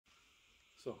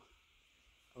So,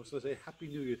 I was going to say Happy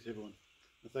New Year to everyone.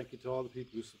 And thank you to all the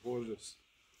people who supported us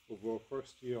over our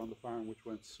first year on the farm, which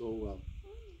went so well.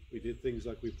 We did things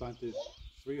like we planted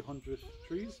 300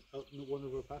 trees out in one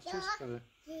of our pastures, kind of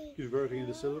converting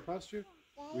into silver pasture.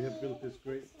 We have built this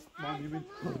great monument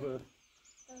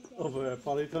of a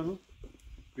polytunnel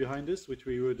behind us, which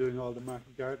we were doing all the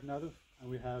market garden out of. And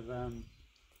we have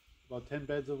about 10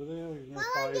 beds over there, we've done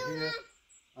 5 here,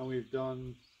 and we've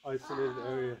done isolated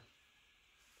area.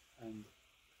 And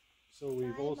so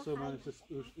we've also managed to,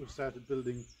 we've started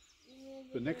building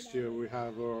for next year. We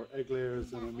have our egg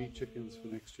layers and our meat chickens for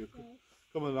next year.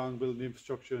 Coming along, building the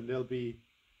infrastructure, and they'll be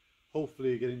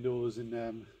hopefully getting those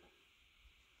in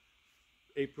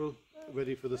April,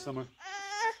 ready for the summer.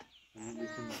 And then we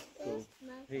can go,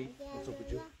 hey, what's up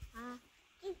with you?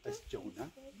 That's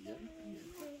Jonah. Yeah.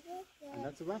 And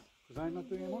that's a wrap, because I'm not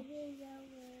doing anymore.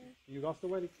 You lost the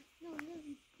wedding.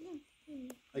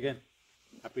 Again,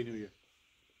 Happy New Year.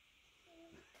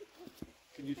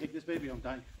 Can you take this baby? I'm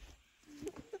dying.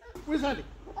 Where's Andy?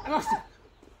 I lost it.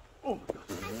 Oh my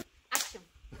God. Action.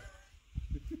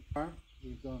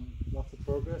 We've done lots of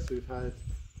progress. We've had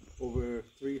over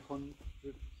 300.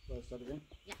 Well, start again.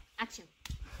 Yeah, action.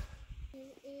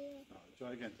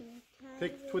 Try again.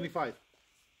 Take 25.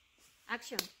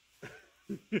 Action.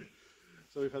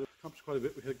 So we've had accomplished quite a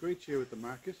bit. We had a great year with the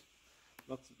market.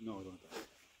 Lots of, no, I don't want that.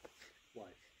 Why?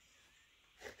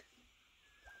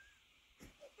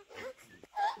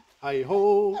 Hi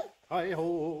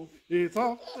ho, it's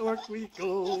off to work we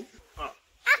go.